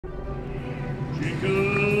Yo.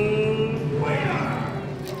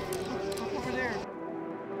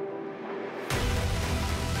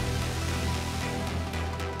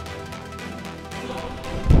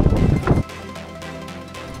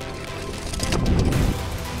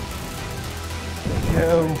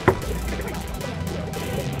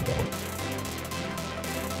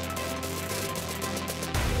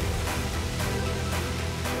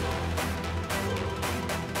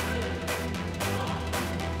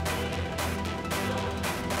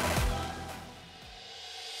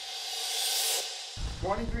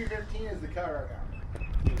 $23.15 is the cut right now.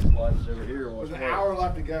 Slides over here. There's an hour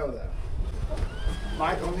left to go though.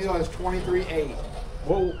 Mike O'Neill has 23.8.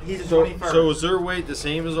 Whoa, he's so, 21st. So was their weight the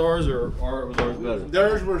same as ours, or was ours better?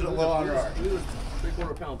 Theirs was a little under ours. He was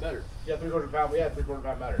 3/4 pound better. Yeah, 3/4 pound. We had 3/4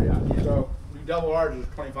 pound better. Yeah. So we double ours was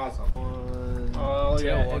 25 something. Oh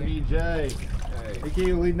yeah, MBJ. Hey. He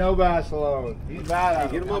can't leave no bass alone. He's bad at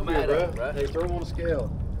it. Get him up here, bro. Hey, throw him on a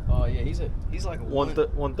scale. Oh yeah, he's like a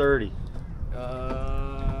 130.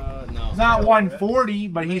 No. He's not 140,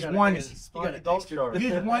 but he's one. He's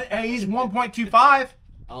 1.25. I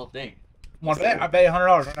don't think. I bet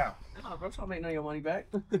 $100 right now. No, bro, I'm trying to make none of your money back.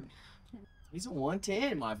 He's a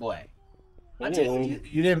 110, my boy. I tell you,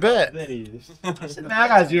 you didn't bet. Man, I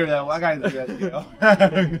got zero though. I got zero.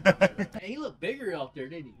 Hey, he looked bigger out there,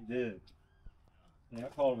 didn't he? He did. Yeah, I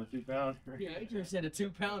called him a 2-pounder. Yeah, Adrian said a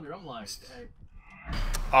 2-pounder. I'm like, hey.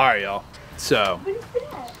 All right, y'all. So,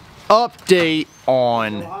 update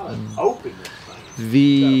on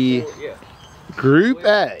the Group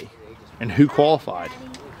A and who qualified.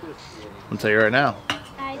 I'll tell you right now.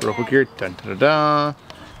 Real quick here. Dun, dun, dun, dun.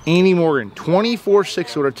 Andy Morgan,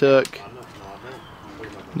 24.6 would have took.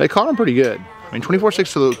 They caught him pretty good. I mean, 24.6,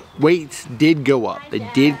 so the weights did go up. They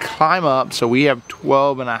did climb up, so we have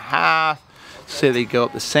 12.5. Say they go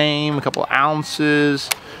up the same, a couple of ounces.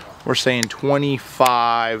 We're saying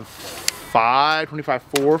 25.5,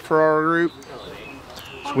 25.4 for our group.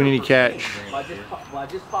 So we need to catch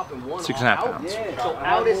 6.5 pounds.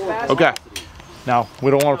 Okay. Now, we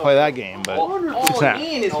don't want to play that game, but 6.5.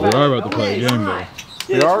 We are about to play a game, though.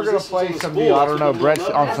 We are going to play some deal. I don't know. Brett's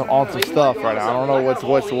on some stuff right now. I don't know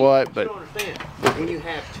what's what, but we're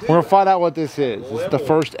going to find out what this is. This is the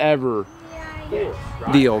first ever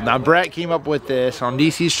deal. Now, Brett came up with this on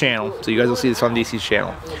DC's channel, so you guys will see this on DC's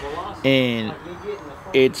channel. And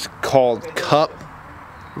it's called Cup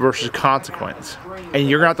versus Consequence. And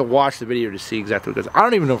you're going to have to watch the video to see exactly what it is. I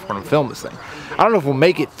don't even know if we're going to film this thing. I don't know if we'll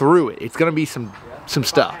make it through it. It's going to be some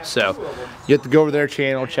stuff. So you have to go over their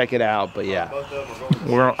channel, check it out. But yeah,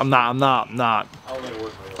 I'm not.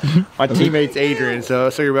 My teammate's Adrian, so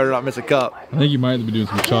you better not miss a cup. I think you might be doing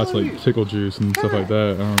some shots like pickle juice and stuff like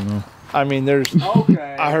that. I don't know. I mean,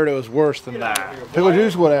 I heard it was worse than that. Pickle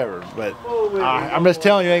juice, whatever. But I'm just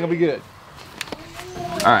telling you, it ain't gonna be good.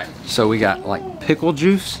 All right, so we got like pickle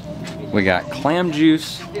juice, we got clam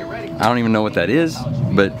juice. I don't even know what that is,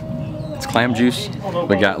 but it's clam juice.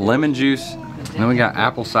 We got lemon juice, and then we got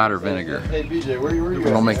apple cider vinegar. Hey BJ, where you We're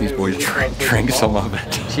gonna make these boys drink some of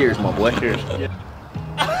it. Cheers, my boy. Cheers.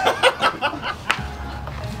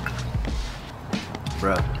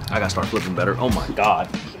 Bruh, I gotta start flipping better. Oh my god.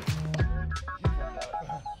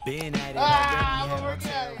 Been at it already, had my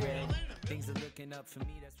tail ready. Things are looking up for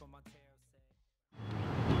me, that's what my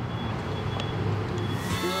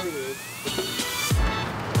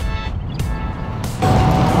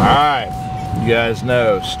Alright, you guys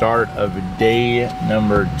know, start of day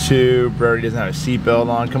number 2. Brody doesn't have a seatbelt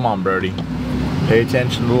on. Come on, Brody. Pay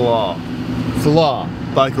attention to the law. It's the law.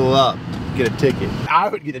 Buckle up. Get a ticket. I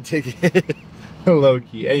would get a ticket. Low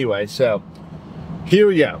key. Anyway, so here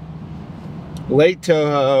we go. Lake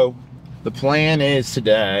Toho. The plan is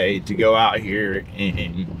today to go out here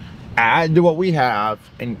and add to what we have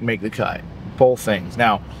and make the cut. Both things.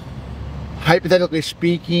 Now, hypothetically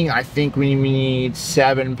speaking, I think we need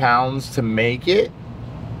 7 pounds to make it.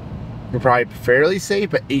 We're probably fairly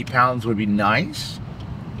safe, but 8 pounds would be nice.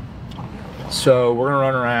 So we're gonna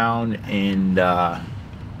run around and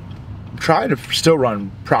try to still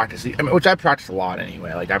run practice. I mean, which I practice a lot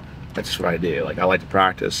anyway. Like that's just what I do. Like I like to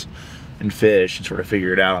practice and fish and sort of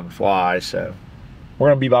figure it out on the fly. So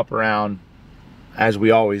we're gonna bebop around as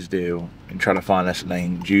we always do and try to find us a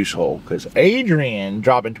dang juice hole. Because Adrian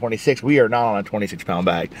dropping 26, we are not on a 26-pound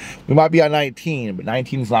bag. We might be on 19, but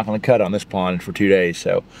 19 is not gonna cut on this pond for 2 days.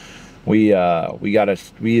 So we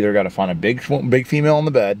either gotta find a big female on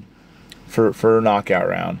the bed for a knockout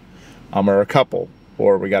round, or a couple,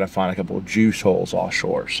 or we gotta find a couple of juice holes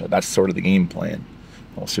offshore. So that's sort of the game plan.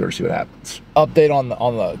 We'll see what happens. Update on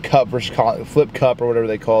the cup versus flip cup or whatever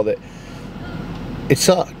they called it. It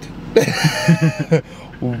sucked.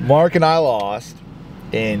 Mark and I lost,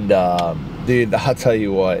 and dude, I'll tell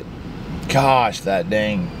you what, gosh, that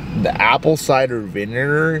dang, the apple cider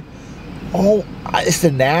vinegar, oh, it's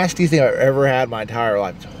the nastiest thing I've ever had in my entire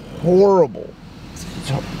life. It's horrible.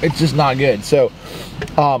 It's just not good. So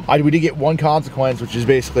we did get one consequence, which is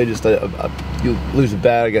basically just you lose a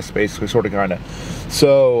bet, I guess, basically, sort of, kind of.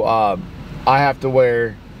 So I have to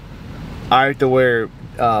wear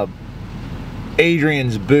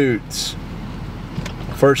Adrian's boots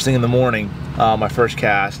first thing in the morning, my first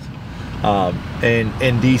cast,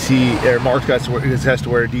 and DC, or Mark has to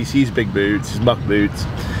wear DC's big boots, his muck boots,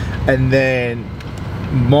 and then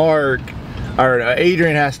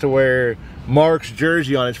Adrian has to wear Mark's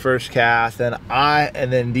jersey on his first cast, and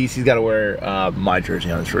then DC's got to wear my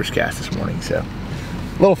jersey on his first cast this morning. So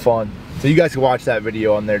a little fun. So you guys can watch that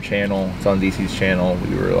video on their channel. It's on DC's channel.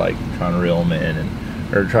 We were like trying to reel them in,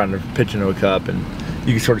 or trying to pitch into a cup, and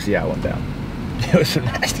you can sort of see how it went down. It was some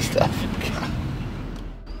nasty stuff.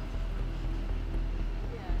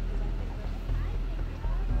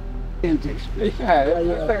 Yeah,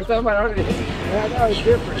 that was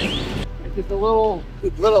different. It's just a little,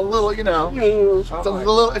 you know,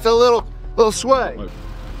 it's a little sway.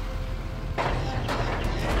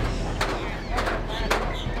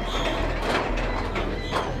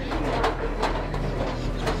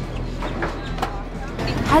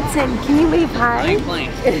 Hudson, can you wave hi?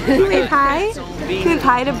 Can you wave hi? Can you wave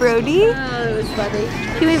hi to Brody? Oh, that was funny.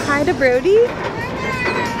 Can you wave hi to Brody?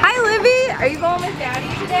 Hi, Libby. Are you going with Daddy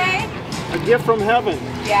today? A gift from heaven.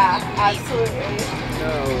 Yeah, absolutely.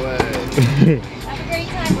 No way. Have a great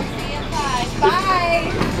time. We'll see you inside.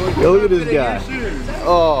 Bye. Yo, look at this guy.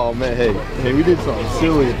 Oh man, hey, we did something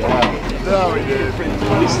silly at the house. No, we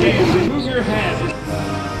did. Move your head.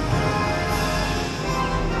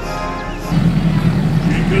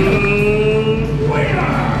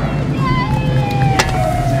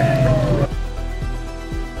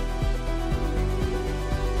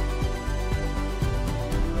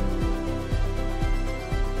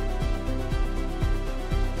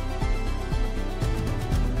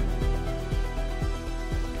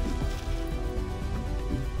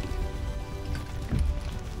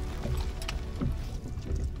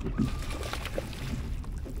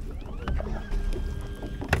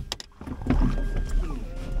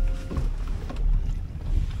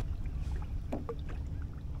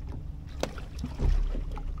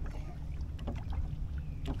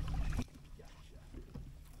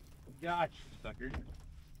 Gotcha, sucker.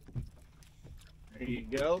 There you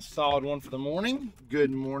go. Solid one for the morning. Good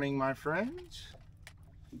morning, my friends.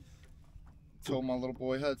 Told my little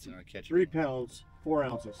boy Hudson I'd catch 3 pounds, 4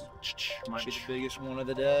 ounces. Might be the biggest one of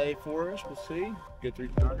the day for us. We'll see. Good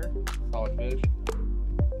 3-pounder. Solid fish.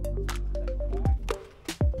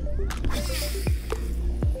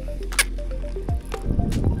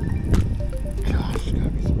 Gosh, gotta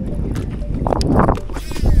be some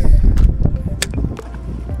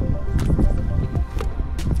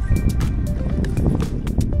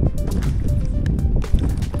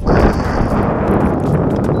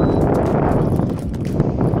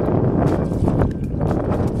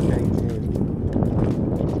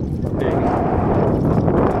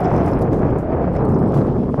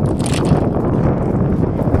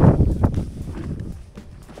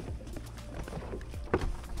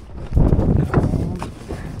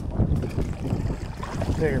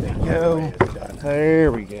There we go.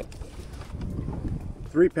 There we go.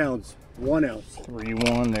 3 pounds, 1 ounce.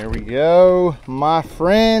 3-1. There we go, my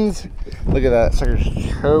friends. Look at that sucker's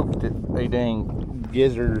choked at a dang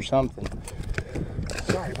gizzard or something.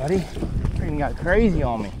 Sorry, buddy. Freaking got crazy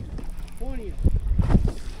on me. 20th,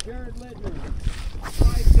 Jared Lidman,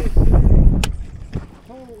 5 fish today.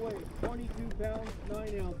 Total weight, 22 pounds,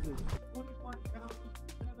 9 ounces. 21 pounds,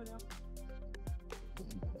 7 ounces.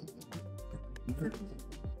 Gary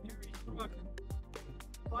Struck,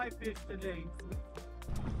 5 fish today.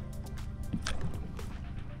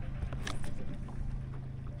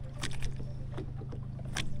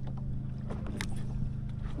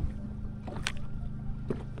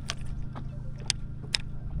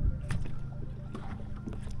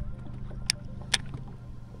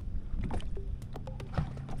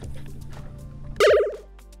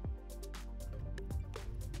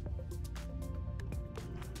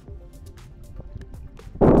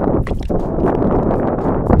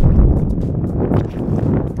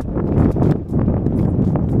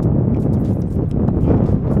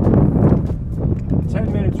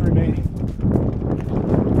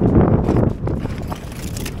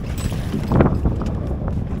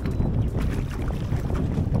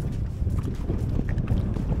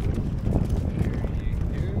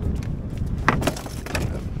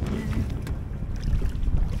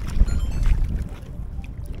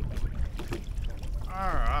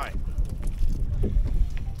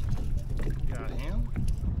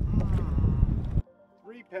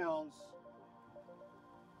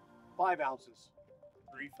 5 ounces.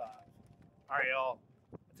 3.5. All right, y'all.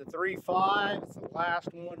 It's a 3.5. It's the last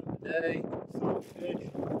one of the day. So fish.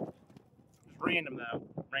 It's random though.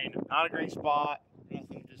 Random. Not a great spot.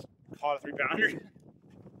 Nothing. Just caught a 3-pounder.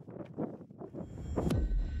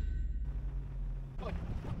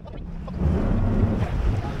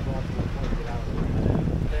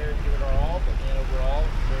 There, give it our all, but then overall,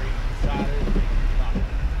 very excited.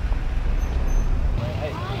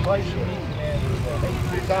 Hey, play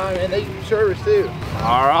good time, and they service too.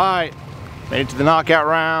 All right, made it to the knockout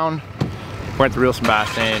round. We're at the Real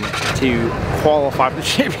Sebastian to qualify for the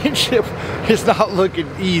championship. It's not looking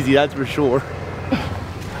easy, that's for sure.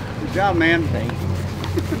 Good job, man. Thank you.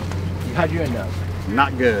 How'd you end up?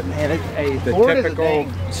 Not good. Man, it's The Florida's typical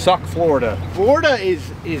suck Florida. Florida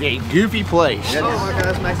is a goofy place. Oh my God,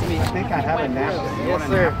 that's nice to meet you. I think I have a napkin. Yes,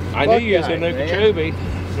 sir. I knew you guys had no Kissimmee,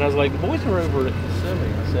 and I was like, the boys are over at Kissimmee.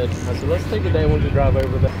 I said, let's take a day and we'll just drive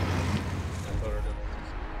over there.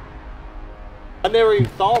 I never even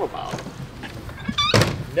thought about it.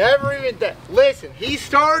 Never even listen, he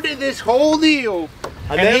started this whole deal.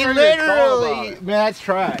 And he literally, man, that's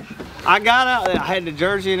trash. I got out there, I had the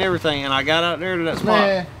jersey and everything, and I got out there to that spot.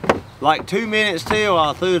 Man. Like 2 minutes till,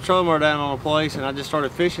 I threw the trolling down on a place, and I just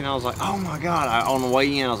started fishing. I was like, oh my God. On the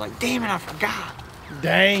way in, I was like, damn it, I forgot.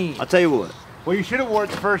 Dang. I'll tell you what. Well, you should have worn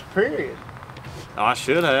it the first period. I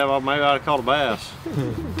should have. Maybe I'd have caught a bass.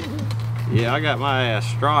 Yeah, I got my ass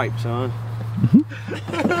striped, son.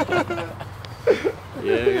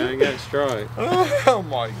 Yeah, I got striped. Oh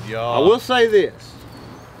my God. I will say this.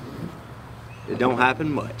 It don't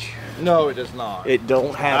happen much. No, it does not. It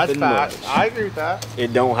don't happen That's much. fact. I agree with that.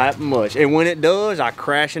 It don't happen much. And when it does, I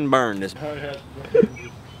crash and burn this. He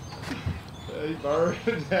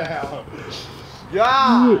burned down.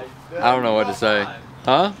 God. I don't know what to say.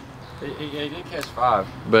 Huh? He did catch 5.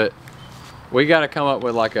 But we got to come up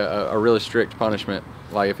with like a really strict punishment.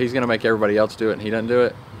 Like if he's gonna make everybody else do it and he doesn't do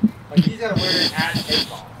it. Like he's gotta wear it at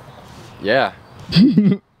takeoff. Yeah.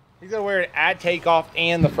 He's gotta wear it at takeoff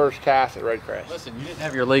and the first cast at Red Crest. Listen, you didn't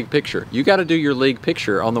have your league picture. You got to do your league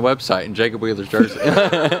picture on the website in Jacob Wheeler's jersey.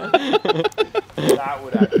 That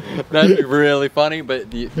would actually. That'd be really funny,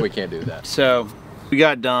 but we can't do that. So we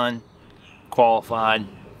got done, qualified.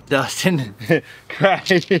 Dustin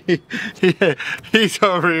crashed. He's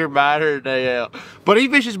over here battered AL. But he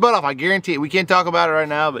fished his butt off, I guarantee it. We can't talk about it right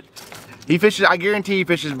now, but he fishes, I guarantee he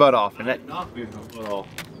fished his butt off. And that, Not fish my butt off.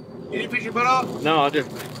 you didn't fish your butt off? No, I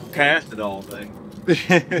just cast it all day.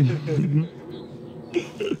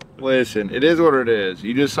 Listen, it is what it is.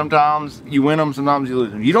 You just sometimes you win them, sometimes you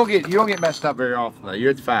lose them. You don't get messed up very often though.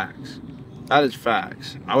 You're the facts. That is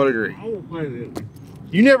facts. I would agree. I won't play this.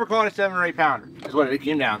 You never caught a 7 or 8 pounder. Is what it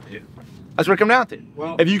came down to. That's what it came down to.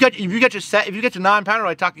 Well, if you get your 9 pounder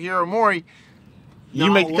like Takahiro Mori,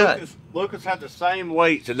 you make the cut. Lucas had the same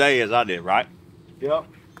weight today as I did, right? Yep.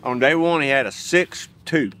 On day 1, he had a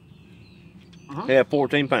 6'2". He had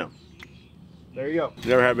 14 pounds. There you go.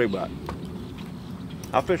 Never had a big bite.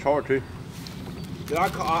 I fish hard too. Dude, I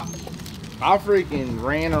freaking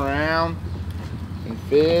ran around and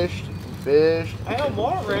fished. Hell,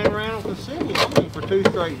 Mark ran around with Kissimmee for 2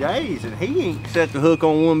 straight days, and he ain't set the hook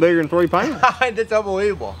on one bigger than 3 pounds. That's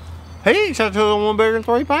unbelievable. He ain't set the hook on one bigger than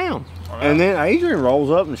 3 pounds. Right. And then Adrian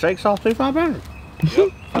rolls up and shakes off 2 5-pounders. Yep.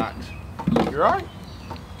 Facts. You're right.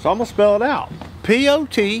 So I'm gonna spell it out.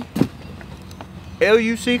 P-O-T-L-U-C-K.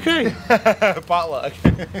 Potluck.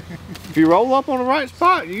 If you roll up on the right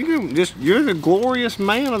spot, you're the glorious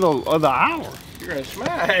man of the hour. You're gonna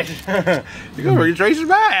smash. You're gonna retrace your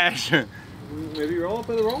smash. If you roll up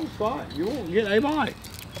in the wrong spot, you won't get a bite.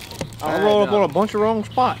 I roll up on a bunch of wrong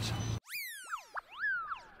spots.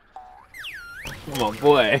 Come on,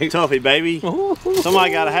 boy. Toughy, baby.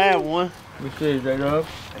 Somebody gotta have one. We see it, J-Dub.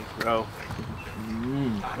 Thanks, bro.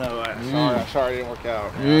 No, sorry it didn't work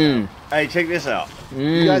out. Hey, check this out.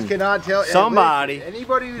 You guys cannot tell. Somebody listen,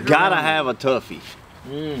 anybody who's gotta around have a toughie.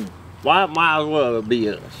 Why might as well be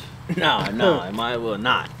us? No, it might as well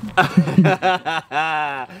not.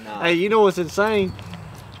 Hey, you know what's insane?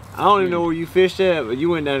 I don't even know where you fished at, but you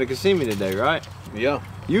went down to Kissimmee today, right? Yeah.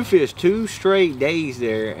 You fished 2 straight days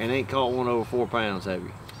there and ain't caught one over 4 pounds, have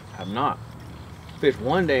you? Have not. Fished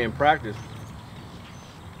 1 day in practice.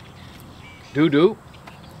 Doo-doo.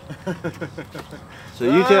 So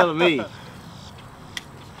you telling me?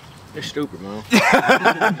 It's stupid, man.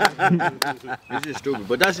 It's just stupid.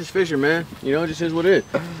 But that's just fishing, man. You know, it just is what it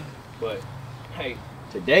is. But, hey,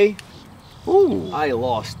 today, I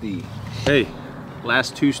lost the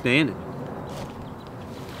Last 2 standing.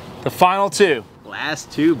 the final 2.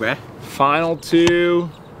 Last 2, bruh. Final 2.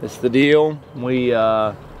 It's the deal. We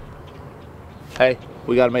hey,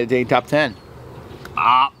 we got to make the day top 10.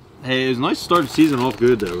 Hey, it was nice to start the season off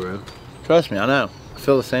good though, bro. Trust me, I know. I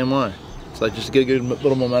feel the same way. It's like just get a good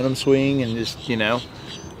little momentum swing and just, you know,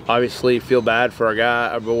 obviously feel bad for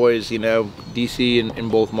our boys, you know, DC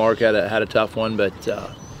and both Mark had a tough one, but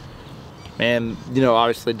man, you know,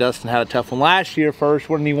 obviously Dustin had a tough one last year first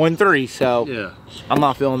when he won 3, so yeah. I'm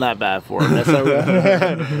not feeling that bad for him. That's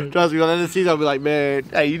trust me, by the end of the season I'll be like, man,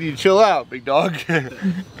 hey, you need to chill out, big dog.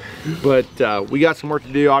 But we got some work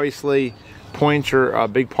to do. Obviously, points are a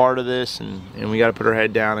big part of this, and we got to put our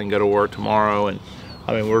head down and go to work tomorrow. And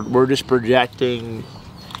I mean, we're just projecting.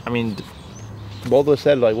 I mean, both of us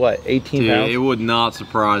said like what, 18 Dude, pounds? it would not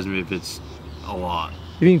surprise me if it's a lot.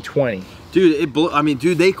 You think 20? Dude, I mean,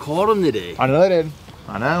 dude, they caught him today. I know they did.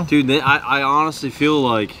 I know. Dude, I honestly feel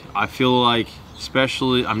like,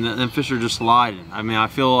 especially, I mean, them fish are just sliding. I mean, I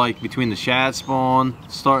feel like between the shad spawn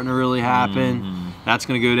starting to really happen, that's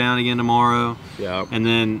going to go down again tomorrow. Yeah. And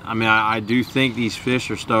then, I mean, I do think these fish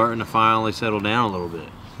are starting to finally settle down a little bit.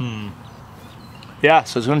 Yeah,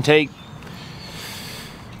 so it's going to take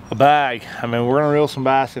a bag. I mean, we're going to reel some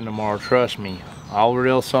bass in tomorrow, trust me. I'll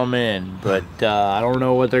reel some in, but I don't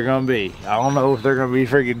know what they're going to be. I don't know if they're going to be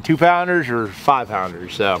freaking 2-pounders or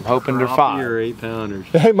 5-pounders, so I'm hoping they're 5. Or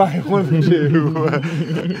 8-pounders. They might want to do.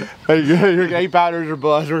 You're 8-pounders or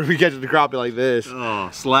bust, or if we catch the crappie like this. Oh,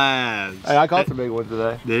 slabs. Hey, I caught some big ones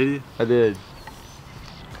today. Did you? I did.